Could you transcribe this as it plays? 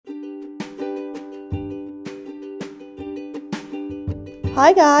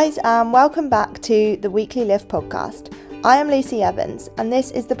Hi guys, and welcome back to the Weekly Lift podcast. I am Lucy Evans, and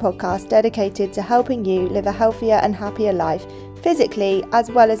this is the podcast dedicated to helping you live a healthier and happier life, physically as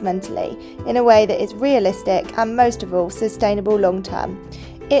well as mentally, in a way that is realistic and most of all, sustainable long term.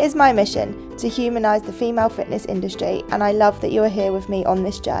 It is my mission to humanise the female fitness industry, and I love that you are here with me on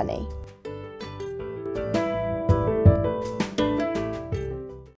this journey.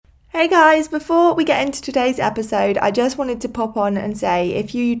 Hey guys, before we get into today's episode, I just wanted to pop on and say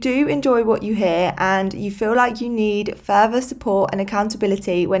if you do enjoy what you hear and you feel like you need further support and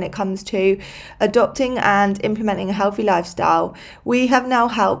accountability when it comes to adopting and implementing a healthy lifestyle, we have now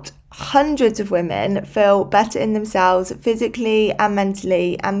helped hundreds of women feel better in themselves physically and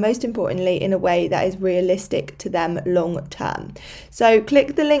mentally, and most importantly in a way that is realistic to them long term. So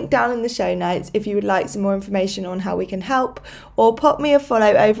click the link down in the show notes if you would like some more information on how we can help, or pop me a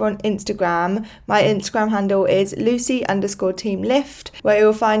follow over on Instagram. My Instagram handle is Lucy_teamlift, where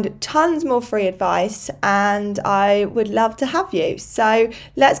you'll find tons more free advice, and I would love to have you. So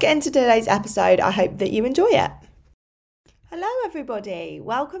let's get into today's episode. I hope that you enjoy it. Hello everybody,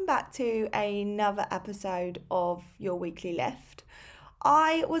 welcome back to another episode of your Weekly Lift.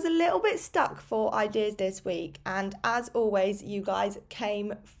 I was a little bit stuck for ideas this week, and as always you guys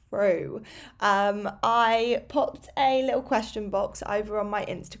came through. I popped a little question box over on my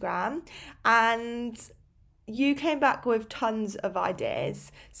Instagram and you came back with tons of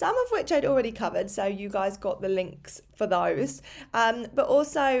ideas, some of which I'd already covered, so you guys got the links for those, but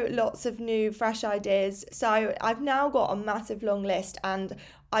also lots of new, fresh ideas. So I've now got a massive long list, and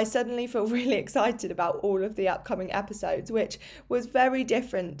I suddenly feel really excited about all of the upcoming episodes, which was very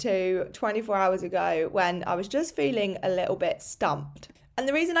different to 24 hours ago when I was just feeling a little bit stumped. And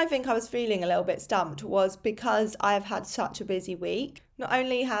the reason I think I was feeling a little bit stumped was because I have had such a busy week. Not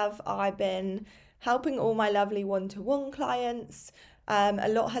only have I been helping all my lovely one-to-one clients, a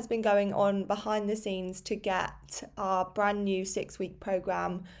lot has been going on behind the scenes to get our brand new 6-week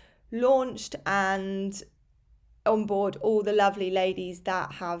program launched and onboard all the lovely ladies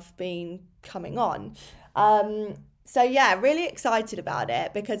that have been coming on. So yeah, really excited about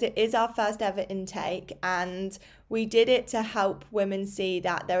it because it is our first ever intake, and we did it to help women see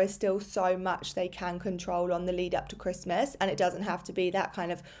that there is still so much they can control on the lead up to Christmas, and it doesn't have to be that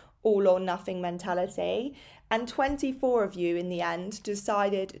kind of all or nothing mentality. And 24 of you in the end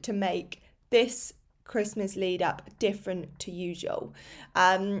decided to make this Christmas lead up different to usual.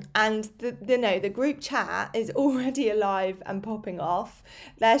 And the group chat is already alive and popping off.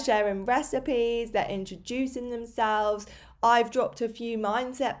 They're sharing recipes, they're introducing themselves. I've dropped a few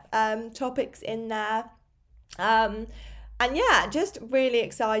mindset topics in there. And yeah, just really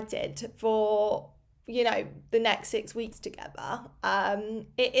excited for the next 6 weeks together.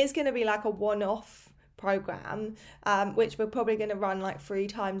 It is going to be like a one-off program, which we're probably going to run like 3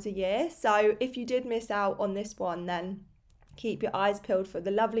 times a year. So if you did miss out on this one, then keep your eyes peeled for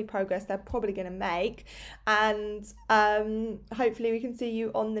the lovely progress they're probably going to make, and hopefully we can see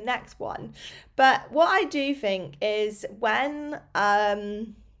you on the next one. But what I do think is when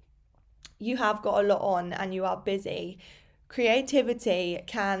you have got a lot on and you are busy, creativity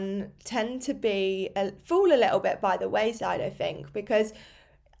can tend to fall a little bit by the wayside, I think, because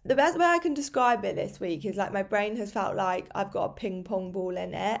the best way I can describe it this week is like my brain has felt like I've got a ping pong ball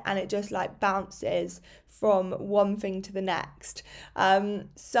in it, and it just like bounces from one thing to the next.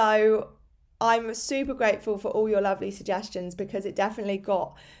 So I'm super grateful for all your lovely suggestions, because it definitely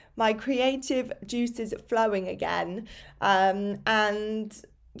got my creative juices flowing again. And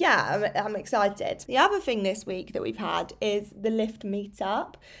yeah, I'm excited. The other thing this week that we've had is the Lift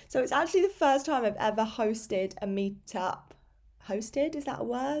meetup. So it's actually the first time I've ever hosted a meetup. Hosted, is that a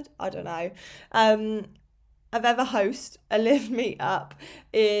word? I don't know. I've ever hosted a Lift meetup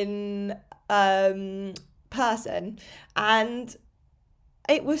in person, and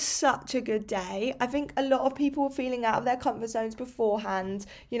it was such a good day. I think a lot of people were feeling out of their comfort zones beforehand.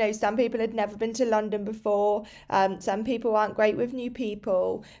 Some people had never been to London before. Some people aren't great with new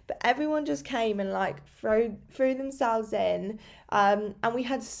people. But everyone just came and like threw themselves in. And we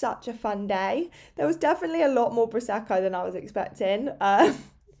had such a fun day. There was definitely a lot more Prosecco than I was expecting.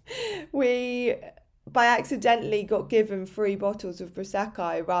 We by accidentally got given 3 bottles of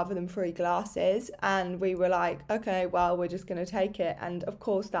Prosecco rather than 3 glasses, and we were like, okay, well, we're just going to take it. And of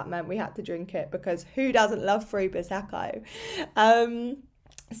course that meant we had to drink it, because who doesn't love free Prosecco?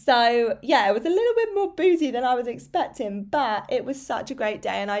 So yeah, it was a little bit more boozy than I was expecting, but it was such a great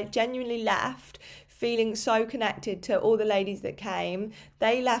day, and I genuinely left feeling so connected to all the ladies that came.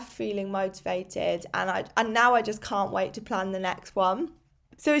 They left feeling motivated, and now I just can't wait to plan the next one.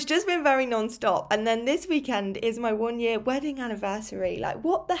 So it's just been very non-stop. And then this weekend is my 1 year wedding anniversary. Like,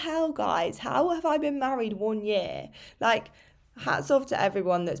 what the hell, guys? How have I been married 1 year? Like, hats off to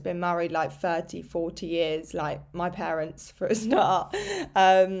everyone that's been married like 30, 40 years, like my parents for a start.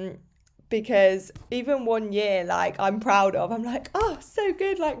 Because even 1 year, like, I'm proud of. I'm like, oh, so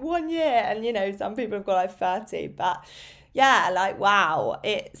good, like 1 year. And, you know, some people have got like 30. But yeah, like, wow,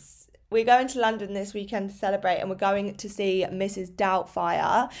 we're going to London this weekend to celebrate, and we're going to see Mrs.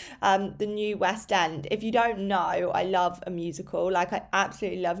 Doubtfire, the new West End. If you don't know, I love a musical. Like, I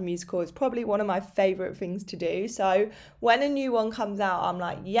absolutely love a musical. It's probably one of my favourite things to do. So when a new one comes out, I'm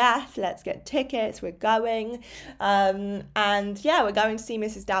like, yes, let's get tickets. We're going. And yeah, we're going to see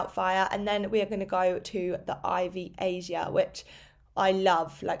Mrs. Doubtfire, and then we are going to go to the Ivy Asia, which I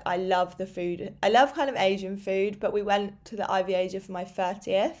love. Like, I love the food. I love kind of Asian food, but we went to the Ivy Asia for my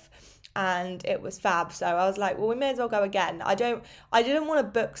 30th. And it was fab. So I was like, well, we may as well go again. I didn't want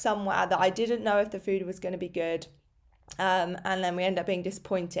to book somewhere that I didn't know if the food was going to be good. And then we end up being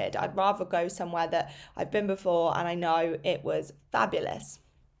disappointed. I'd rather go somewhere that I've been before and I know it was fabulous.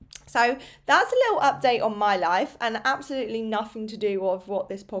 So that's a little update on my life, and absolutely nothing to do with what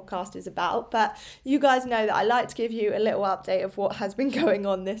this podcast is about. But you guys know that I like to give you a little update of what has been going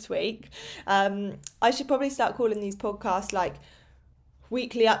on this week. I should probably start calling these podcasts like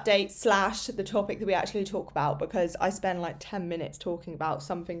weekly updates / the topic that we actually talk about, because I spend like 10 minutes talking about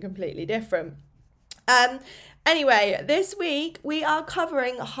something completely different. Anyway, this week we are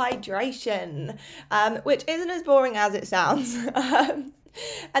covering hydration, which isn't as boring as it sounds.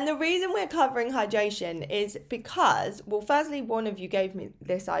 And the reason we're covering hydration is because, well, firstly, one of you gave me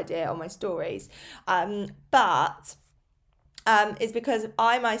this idea on my stories, but is because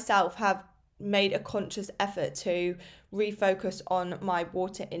I myself have made a conscious effort to refocus on my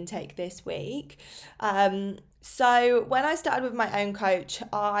water intake this week. So when I started with my own coach,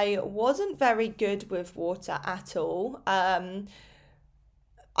 I wasn't very good with water at all.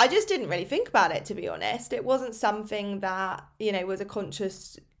 I just didn't really think about it, to be honest. It wasn't something that, you know, was a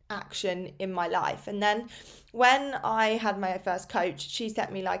conscious action in my life. And then when I had my first coach, she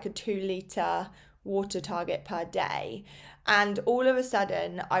set me like a 2 litre water target per day, and all of a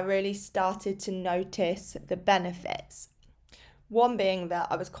sudden I really started to notice the benefits. One being that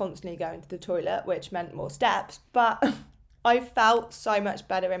I was constantly going to the toilet, which meant more steps, but I felt so much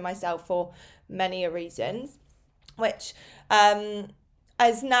better in myself for many reasons, which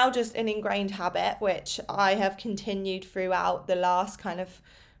is now just an ingrained habit, which I have continued throughout the last kind of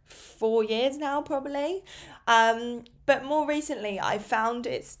 4 years now, probably. But more recently, I found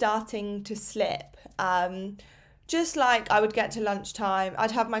it starting to slip. Just like I would get to lunchtime,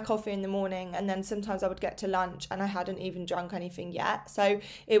 I'd have my coffee in the morning, and then sometimes I would get to lunch and I hadn't even drunk anything yet. So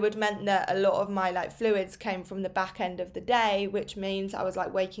it would mean that a lot of my like fluids came from the back end of the day, which means I was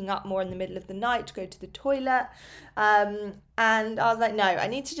like waking up more in the middle of the night to go to the toilet. And I was like, no, I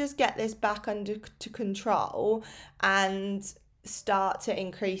need to just get this back under control and start to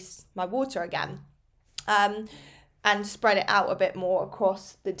increase my water again. And spread it out a bit more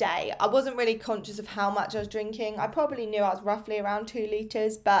across the day. I wasn't really conscious of how much I was drinking. I probably knew I was roughly around 2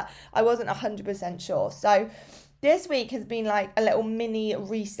 litres, but I wasn't 100% sure. So this week has been like a little mini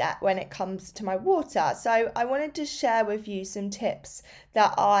reset when it comes to my water. So I wanted to share with you some tips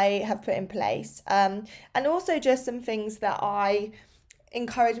that I have put in place, and also just some things that I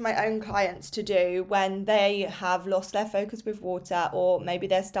encourage my own clients to do when they have lost their focus with water, or maybe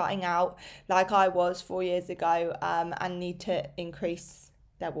they're starting out like I was 4 years ago, and need to increase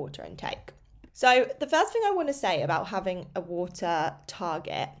their water intake. So the first thing I want to say about having a water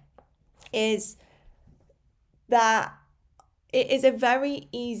target is that it is a very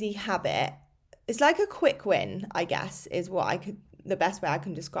easy habit. It's like a quick win, I guess, is the best way I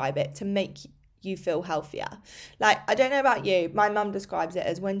can describe it, to make you feel healthier. Like, I don't know about you, my mum describes it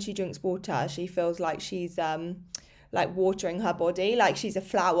as when she drinks water, she feels like she's like watering her body, like she's a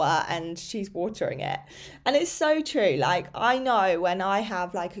flower and she's watering it. And it's so true. Like, I know when I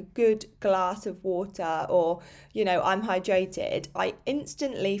have like a good glass of water, or, you know, I'm hydrated, I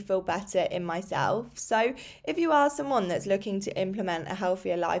instantly feel better in myself. So if you are someone that's looking to implement a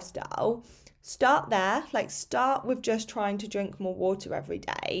healthier lifestyle, start there. Like, start with just trying to drink more water every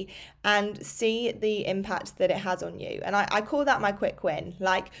day and see the impact that it has on you. And I call that my quick win.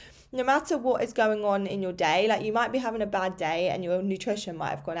 Like, no matter what is going on in your day, like, you might be having a bad day and your nutrition might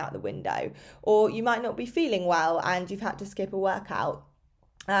have gone out the window, or you might not be feeling well and you've had to skip a workout.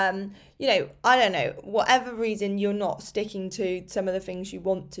 You know, I don't know, whatever reason you're not sticking to some of the things you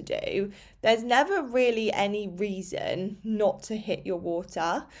want to do, there's never really any reason not to hit your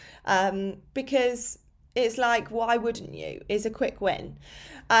water, because it's like, why wouldn't you? Is a quick win.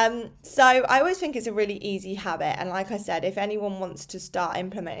 So I always think it's a really easy habit. And like I said, if anyone wants to start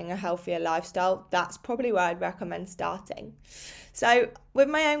implementing a healthier lifestyle, that's probably where I'd recommend starting. So with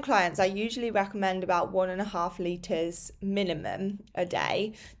my own clients, I usually recommend about 1.5 litres minimum a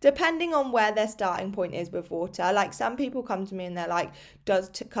day, depending on where their starting point is with water. Like some people come to me and they're like, does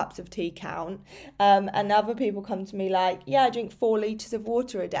cups of tea count? And other people come to me like, yeah, I drink 4 litres of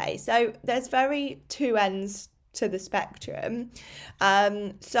water a day. So there's very two ends to the spectrum.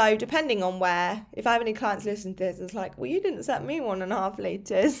 So depending on where, if I have any clients listening to this, it's like, well, you didn't set me 1.5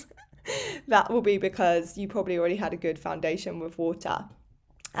 litres. That will be because you probably already had a good foundation with water.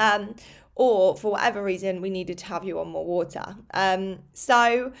 Or for whatever reason, we needed to have you on more water.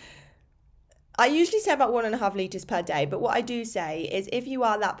 So I usually say about 1.5 litres per day, but what I do say is if you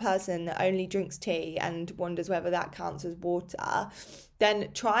are that person that only drinks tea and wonders whether that counts as water, then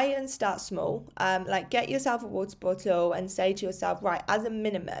try and start small. Like get yourself a water bottle and say to yourself, right, as a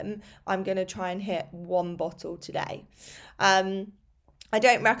minimum, I'm going to try and hit 1 bottle today. I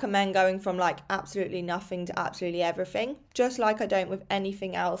don't recommend going from like absolutely nothing to absolutely everything, just like I don't with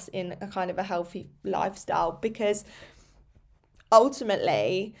anything else in a kind of a healthy lifestyle, because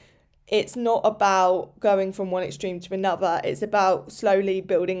ultimately it's not about going from one extreme to another. It's about slowly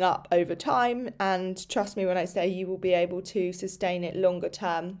building up over time. And trust me when I say you will be able to sustain it longer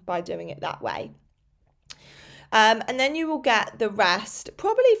term by doing it that way. And then you will get the rest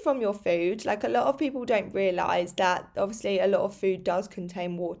probably from your food. Like a lot of people don't realise that obviously a lot of food does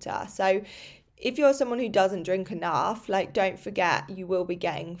contain water. So if you're someone who doesn't drink enough, like don't forget you will be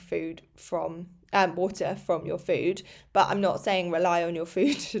getting food from water from your food. But I'm not saying rely on your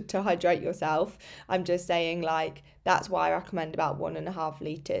food to hydrate yourself. I'm just saying like that's why I recommend about 1.5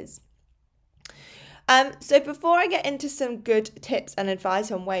 litres. So before I get into some good tips and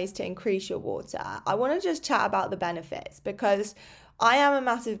advice on ways to increase your water, I want to just chat about the benefits, because I am a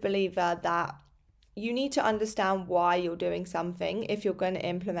massive believer that you need to understand why you're doing something if you're going to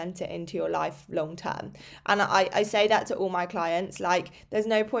implement it into your life long term. And I say that to all my clients, like there's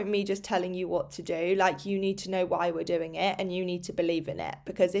no point me just telling you what to do. Like you need to know why we're doing it and you need to believe in it,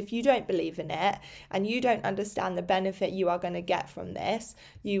 because if you don't believe in it and you don't understand the benefit you are going to get from this,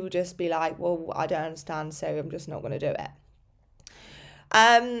 you will just be like, well, I don't understand, so I'm just not going to do it.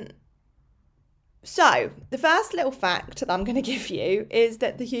 So the first little fact that I'm going to give you is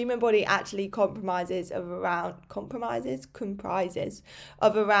that the human body actually comprises of around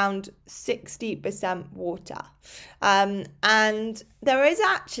 60% water. And there is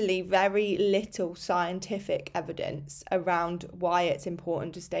actually very little scientific evidence around why it's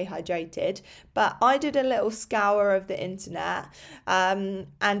important to stay hydrated. But I did a little scour of the internet, and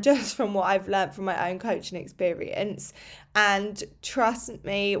just from what I've learned from my own coaching experience, and trust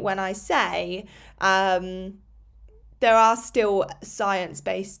me when I say there is still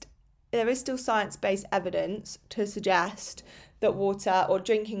science-based evidence to suggest that water or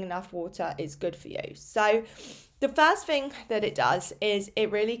drinking enough water is good for you. So the first thing that it does is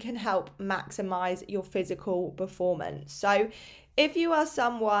it really can help maximize your physical performance. So if you are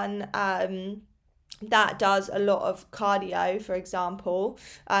someone that does a lot of cardio, for example,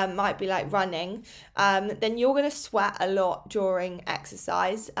 might be like running, then you're going to sweat a lot during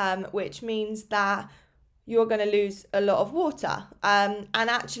exercise, which means that you're going to lose a lot of water. And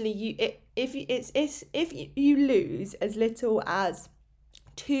actually, if you lose as little as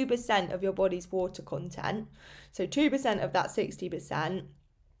 2% of your body's water content, so 2% of that 60%,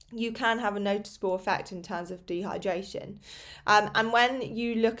 you can have a noticeable effect in terms of dehydration. And when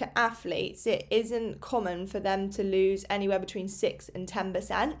you look at athletes, it isn't common for them to lose anywhere between 6 and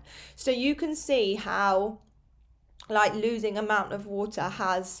 10%. So you can see how like losing amount of water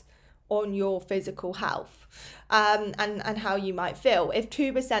has on your physical health, and how you might feel. If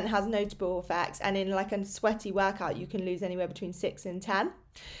 2% has notable effects, and in like a sweaty workout, you can lose anywhere between 6 and 10.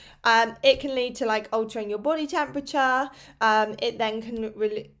 It can lead to like altering your body temperature. It then can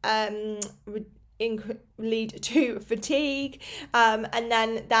lead to fatigue, and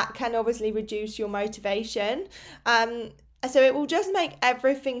then that can obviously reduce your motivation. So it will just make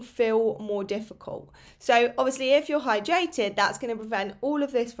everything feel more difficult. So obviously if you're hydrated, that's going to prevent all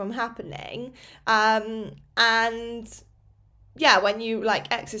of this from happening. And yeah, when you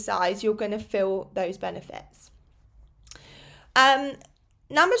like exercise, you're going to feel those benefits.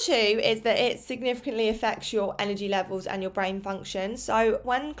 Number 2 is that it significantly affects your energy levels and your brain function. So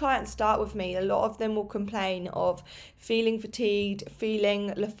when clients start with me, a lot of them will complain of feeling fatigued,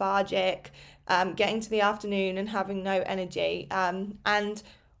 feeling lethargic, getting to the afternoon and having no energy. And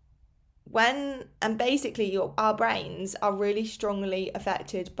basically our brains are really strongly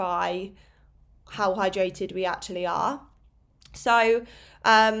affected by how hydrated we actually are. So,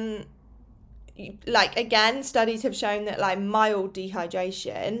 like, again, studies have shown that like mild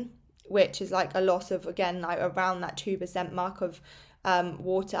dehydration, which is like a loss of, again, like around that 2% mark of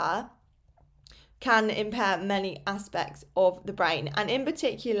water, can impair many aspects of the brain, and in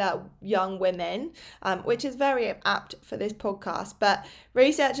particular young women, which is very apt for this podcast. But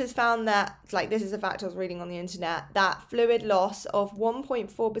researchers found that, like, this is a fact I was reading on the internet, that fluid loss of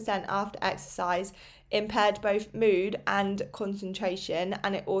 1.4% after exercise impaired both mood and concentration,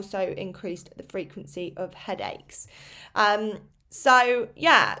 and it also increased the frequency of headaches. So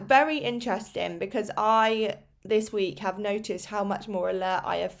yeah, very interesting, because I this week have noticed how much more alert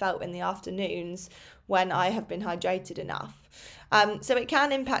I have felt in the afternoons when I have been hydrated enough. So it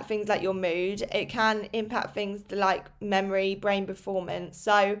can impact things like your mood. It can impact things like memory, brain performance.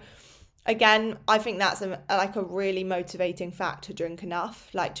 So again, I think that's a really motivating fact to drink enough,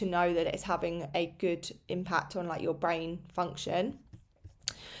 like to know that it's having a good impact on like your brain function.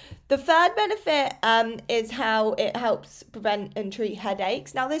 The third benefit is how it helps prevent and treat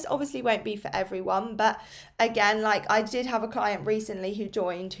headaches. Now, this obviously won't be for everyone, but again, like, I did have a client recently who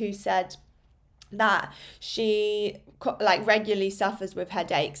joined who said that she like regularly suffers with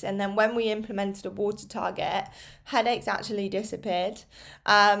headaches, and then when we implemented a water target, headaches actually disappeared.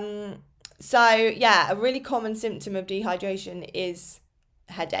 So yeah, a really common symptom of dehydration is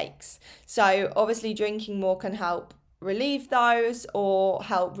headaches. So obviously drinking more can help relieve those or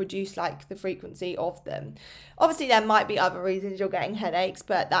help reduce like the frequency of them. Obviously there might be other reasons you're getting headaches,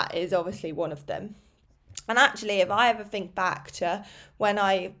 but that is obviously one of them. And actually, if I ever think back to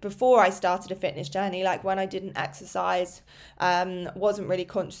before I started a fitness journey, like when I didn't exercise, wasn't really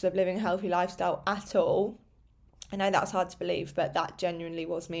conscious of living a healthy lifestyle at all. I know that's hard to believe, but that genuinely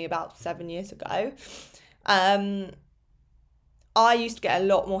was me about 7 years ago. I used to get a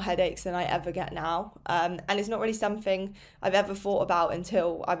lot more headaches than I ever get now. And it's not really something I've ever thought about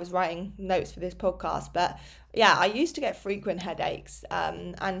until I was writing notes for this podcast. But yeah, I used to get frequent headaches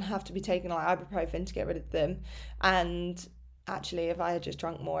and have to be taking like ibuprofen to get rid of them. And actually, if I had just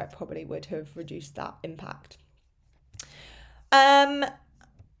drunk more, it probably would have reduced that impact. The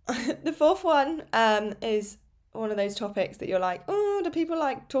fourth one is one of those topics that you're like, oh, do people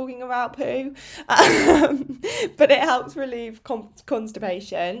like talking about poo? But it helps relieve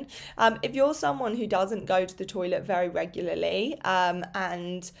constipation. If you're someone who doesn't go to the toilet very regularly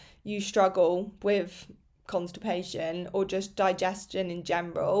and you struggle with constipation or just digestion in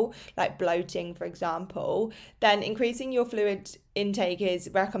general, like bloating, for example, then increasing your fluid intake is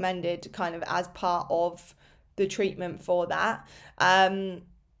recommended kind of as part of the treatment for that.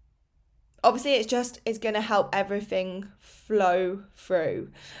 Obviously, it's going to help everything flow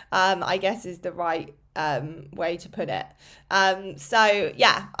through, I guess is the right way to put it. So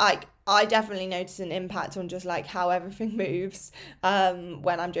yeah, I definitely notice an impact on just like how everything moves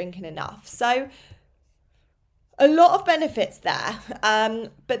when I'm drinking enough. So a lot of benefits there.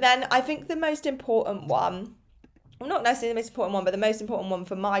 But then I think the most important one, well, not necessarily the most important one, but the most important one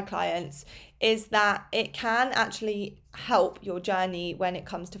for my clients is that it can actually help your journey when it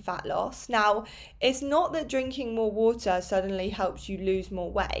comes to fat loss. Now, it's not that drinking more water suddenly helps you lose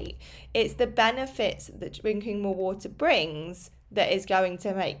more weight. It's the benefits that drinking more water brings that is going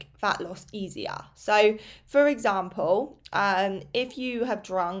to make fat loss easier. So, for example, if you have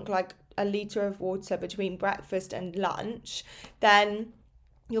drunk like a litre of water between breakfast and lunch, then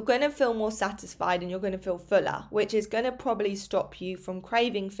you're going to feel more satisfied and you're going to feel fuller, which is going to probably stop you from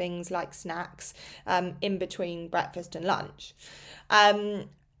craving things like snacks in between breakfast and lunch. And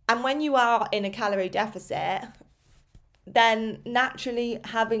when you are in a calorie deficit, then naturally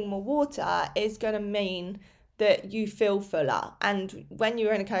having more water is going to mean that you feel fuller. And when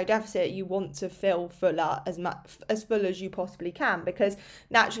you're in a calorie deficit, you want to feel fuller, as full as you possibly can, because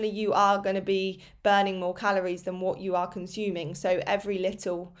naturally you are going to be burning more calories than what you are consuming. So every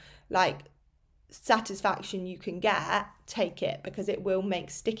little like satisfaction you can get, take it, because it will make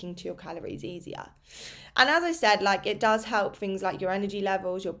sticking to your calories easier. And as I said, like, it does help things like your energy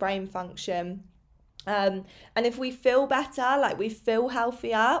levels, your brain function. And if we feel better, like we feel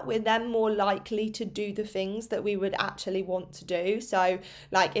healthier, we're then more likely to do the things that we would actually want to do. So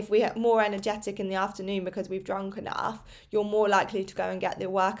like if we're more energetic in the afternoon because we've drunk enough, you're more likely to go and get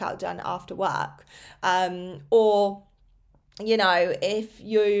the workout done after work. Or you know, if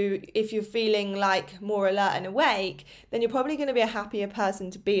you're feeling like more alert and awake, then you're probably going to be a happier person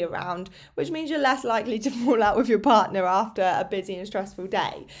to be around, which means you're less likely to fall out with your partner after a busy and stressful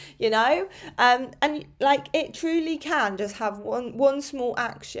day, you know? And like, it truly can just have one small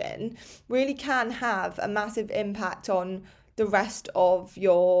action really can have a massive impact on the rest of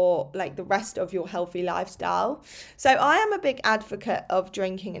your healthy lifestyle. So I am a big advocate of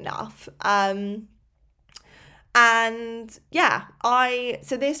drinking enough. And yeah,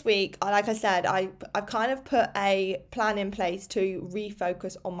 so this week, like I said, I've kind of put a plan in place to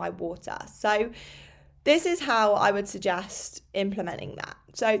refocus on my water. So this is how I would suggest implementing that.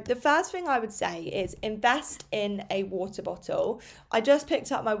 So the first thing I would say is invest in a water bottle. I just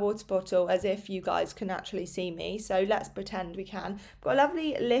picked up my water bottle as if you guys can actually see me. So let's pretend we can. I've got a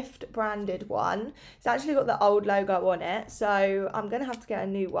lovely Lift branded one. It's actually got the old logo on it. So I'm going to have to get a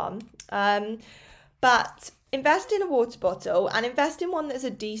new one. But invest in a water bottle and invest in one that's a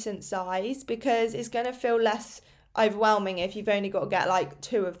decent size, because it's going to feel less overwhelming if you've only got to get like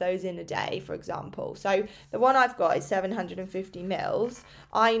 2 of those in a day, for example. So the one I've got is 750 mils.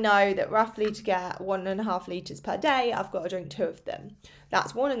 I know that roughly to get 1.5 litres per day, I've got to drink 2 of them.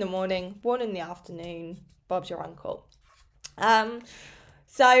 That's 1 in the morning, 1 in the afternoon. Bob's your uncle.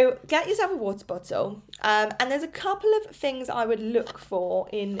 So get yourself a water bottle, and there's a couple of things I would look for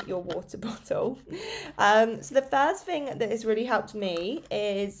in your water bottle. So the first thing that has really helped me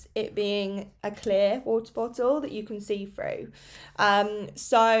is it being a clear water bottle that you can see through.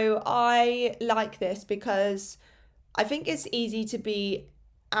 So I like this because I think it's easy to be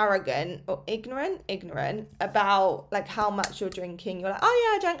arrogant or ignorant about like how much you're drinking. You're like, oh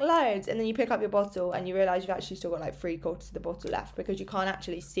yeah, I drank loads, and then you pick up your bottle and you realize you've actually still got like 3/4 of the bottle left, because you can't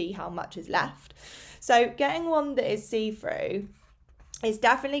actually see how much is left. So getting one that is see-through is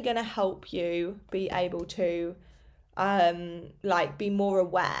definitely going to help you be able to be more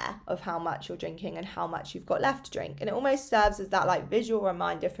aware of how much you're drinking and how much you've got left to drink. And it almost serves as that like visual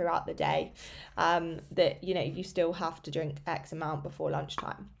reminder throughout the day that, you know, you still have to drink X amount before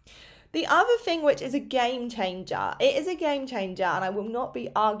lunchtime. The other thing, which is a game changer, and I will not be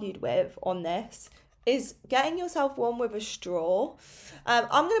argued with on this, is getting yourself one with a straw.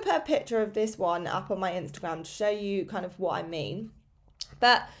 I'm going to put a picture of this one up on my Instagram to show you kind of what I mean.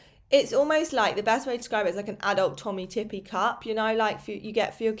 But it's almost like, the best way to describe it is like an adult Tommy Tippy cup, you know, like you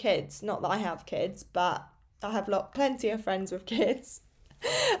get for your kids. Not that I have kids, but I have plenty of friends with kids.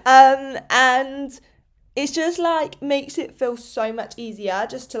 And it's just like makes it feel so much easier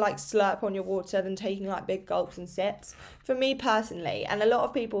just to like slurp on your water than taking like big gulps and sips, for me personally. And a lot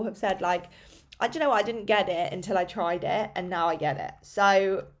of people have said like, I don't know, I didn't get it until I tried it, and now I get it.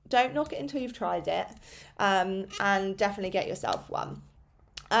 So don't knock it until you've tried it, and definitely get yourself one.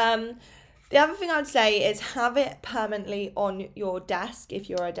 The other thing I'd say is have it permanently on your desk if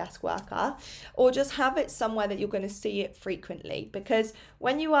you're a desk worker, or just have it somewhere that you're going to see it frequently, because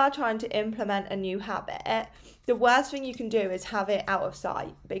when you are trying to implement a new habit, the worst thing you can do is have it out of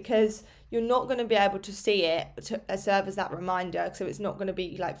sight, because you're not going to be able to see it to serve as that reminder, so it's not going to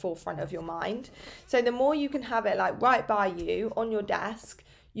be like forefront of your mind. So the more you can have it like right by you on your desk,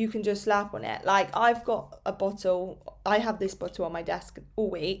 you can just slap on it. Like I've got a bottle, I have this bottle on my desk all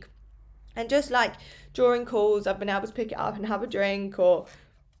week, and just like during calls I've been able to pick it up and have a drink, or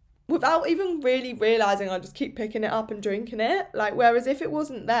without even really realising, I just keep picking it up and drinking it. Like, whereas if it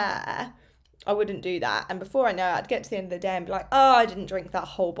wasn't there, I wouldn't do that. And before I know it, I'd get to the end of the day and be like, oh, I didn't drink that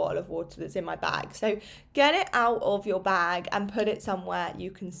whole bottle of water that's in my bag. So get it out of your bag and put it somewhere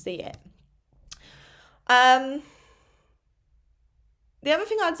you can see it. The other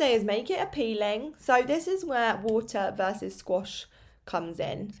thing I'd say is make it appealing. So this is where water versus squash comes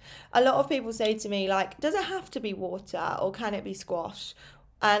in. A lot of people say to me, like, does it have to be water or can it be squash?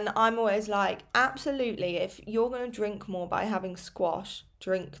 And I'm always like, absolutely. If you're going to drink more by having squash,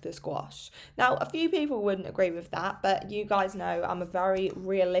 drink the squash. Now, a few people wouldn't agree with that, but you guys know I'm a very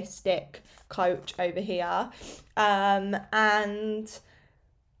realistic coach over here. And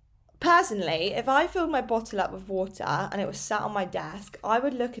personally, if I filled my bottle up with water and it was sat on my desk, I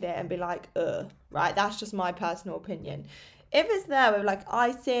would look at it and be like, right? That's just my personal opinion. If it's there with like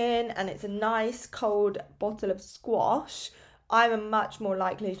ice in and it's a nice cold bottle of squash, I'm much more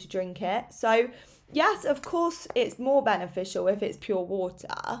likely to drink it. So yes, of course, it's more beneficial if it's pure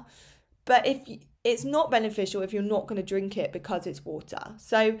water, but it's not beneficial if you're not going to drink it because it's water.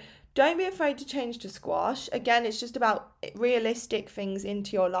 So don't be afraid to change to squash. Again, it's just about realistic things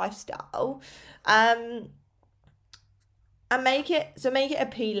into your lifestyle, and make it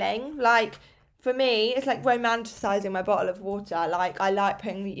appealing. Like for me, it's like romanticizing my bottle of water. Like I like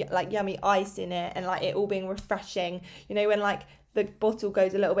putting like yummy ice in it and like it all being refreshing. You know, when like the bottle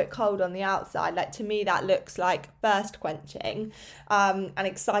goes a little bit cold on the outside, like to me that looks like thirst quenching and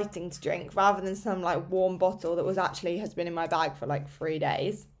exciting to drink, rather than some like warm bottle that has been in my bag for like 3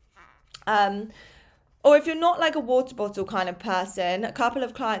 days. Or if you're not like a water bottle kind of person, a couple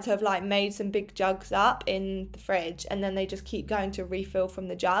of clients have like made some big jugs up in the fridge and then they just keep going to refill from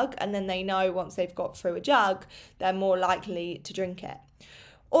the jug, and then they know once they've got through a jug, they're more likely to drink it.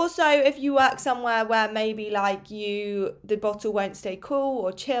 Also, if you work somewhere where maybe like the bottle won't stay cool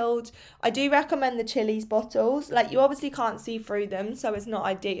or chilled, I do recommend the Chilly's bottles. Like, you obviously can't see through them, so it's not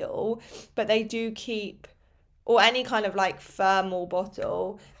ideal, but they do keep, or any kind of like thermal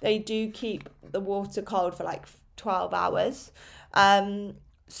bottle, they do keep the water cold for like 12 hours.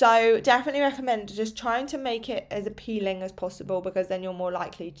 So definitely recommend just trying to make it as appealing as possible, because then you're more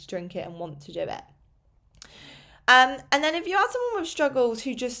likely to drink it and want to do it. And then if you are someone with struggles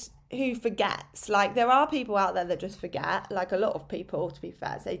who forgets, like there are people out there that just forget, like a lot of people, to be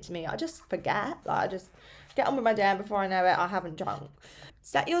fair, say to me, I just forget, like I just get on with my day and before I know it, I haven't drunk.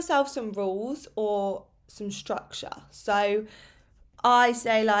 Set yourself some rules or some structure. So I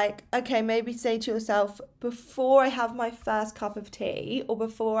say like, okay, maybe say to yourself, before I have my first cup of tea or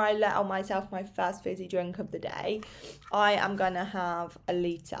before I let on myself my first fizzy drink of the day, I am going to have a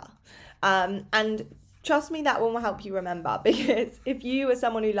litre. And trust me, that will help you remember, because if you are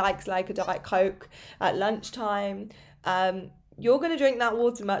someone who likes like a Diet Coke at lunchtime, you're going to drink that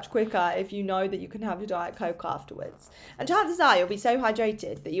water much quicker if you know that you can have your Diet Coke afterwards. And chances are you'll be so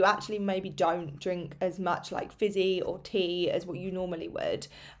hydrated that you actually maybe don't drink as much like fizzy or tea as what you normally would,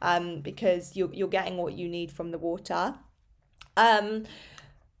 because you're getting what you need from the water.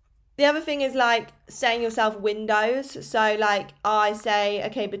 The other thing is like setting yourself windows. So like I say,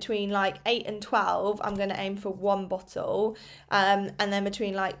 okay, between like 8 and 12, I'm going to aim for one bottle. And then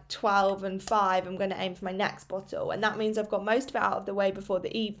between like 12 and 5, I'm going to aim for my next bottle. And that means I've got most of it out of the way before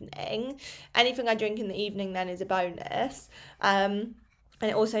the evening. Anything I drink in the evening then is a bonus. And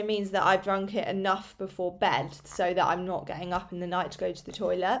it also means that I've drunk it enough before bed so that I'm not getting up in the night to go to the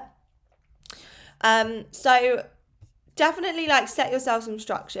toilet. So definitely like set yourself some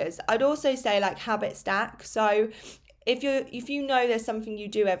structures. I'd also say like habit stack. So if you know there's something you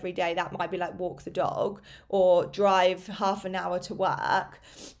do every day, that might be like walk the dog or drive half an hour to work,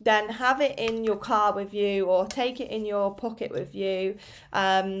 then have it in your car with you or take it in your pocket with you,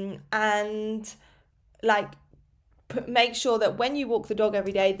 and like make sure that when you walk the dog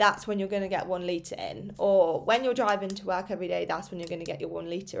every day, that's when you're going to get 1 litre in, or when you're driving to work every day, that's when you're going to get your 1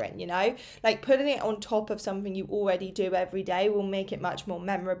 litre in, you know, like putting it on top of something you already do every day will make it much more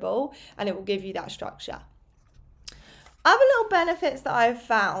memorable and it will give you that structure. Other little benefits that I've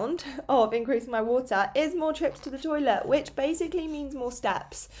found of increasing my water is more trips to the toilet, which basically means more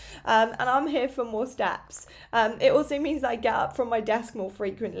steps. And I'm here for more steps. It also means that I get up from my desk more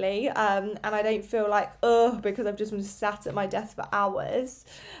frequently, and I don't feel like, because I've just been sat at my desk for hours.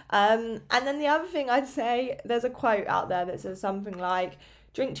 And then the other thing I'd say, there's a quote out there that says something like,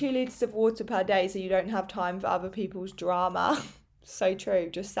 drink 2 litres of water per day so you don't have time for other people's drama. So true.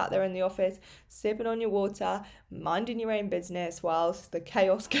 Just sat there in the office, sipping on your water, minding your own business whilst the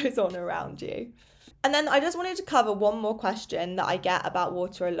chaos goes on around you. And then I just wanted to cover one more question that I get about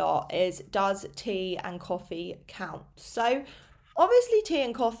water a lot is, does tea and coffee count? So obviously tea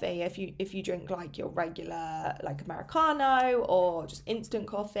and coffee, if you drink like your regular like Americano or just instant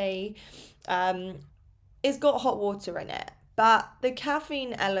coffee, it's got hot water in it. But the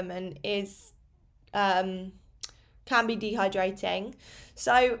caffeine element is can be dehydrating.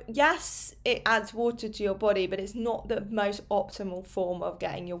 So yes, it adds water to your body, but it's not the most optimal form of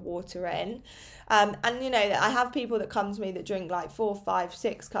getting your water in. And you know, I have people that come to me that drink like 4, 5,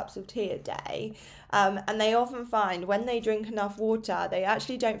 6 cups of tea a day. And they often find when they drink enough water, they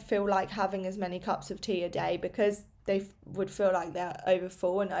actually don't feel like having as many cups of tea a day because they would feel like they're over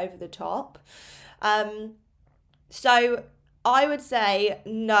full and over the top. So I would say,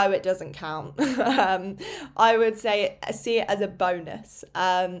 no, it doesn't count. I would say see it as a bonus.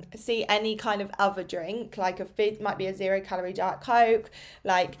 See any kind of other drink, like might be a 0-calorie Diet Coke,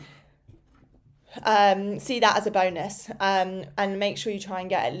 like see that as a bonus, and make sure you try and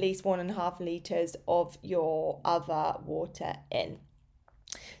get at least 1.5 litres of your other water in.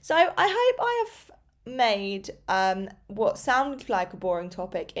 So I hope I have made what sounded like a boring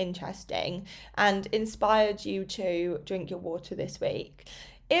topic interesting and inspired you to drink your water this week.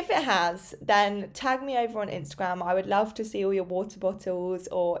 If it has, then tag me over on Instagram. I would love to see all your water bottles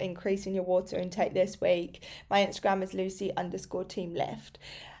or increasing your water intake this week. My Instagram is Lucy_teamlift.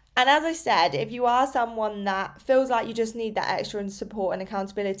 And as I said, if you are someone that feels like you just need that extra support and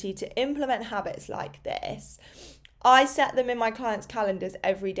accountability to implement habits like this, I set them in my clients' calendars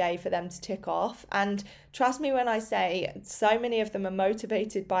every day for them to tick off. And trust me when I say so many of them are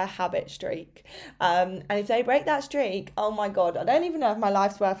motivated by a habit streak. And if they break that streak, oh my God, I don't even know if my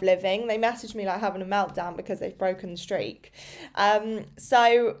life's worth living. They message me like having a meltdown because they've broken the streak.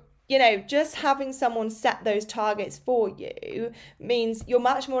 So just having someone set those targets for you means you're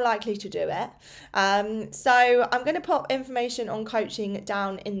much more likely to do it. So I'm going to pop information on coaching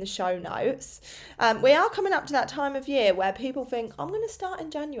down in the show notes. We are coming up to that time of year where people think, I'm going to start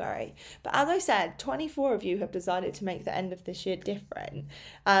in January. But as I said, 24 of you have decided to make the end of this year different.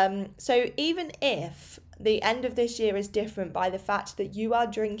 So even if the end of this year is different by the fact that you are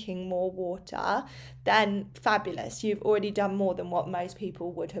drinking more water, then fabulous. You've already done more than what most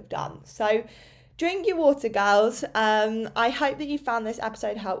people would have done. So drink your water, girls. I hope that you found this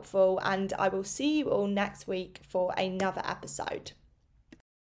episode helpful, and I will see you all next week for another episode.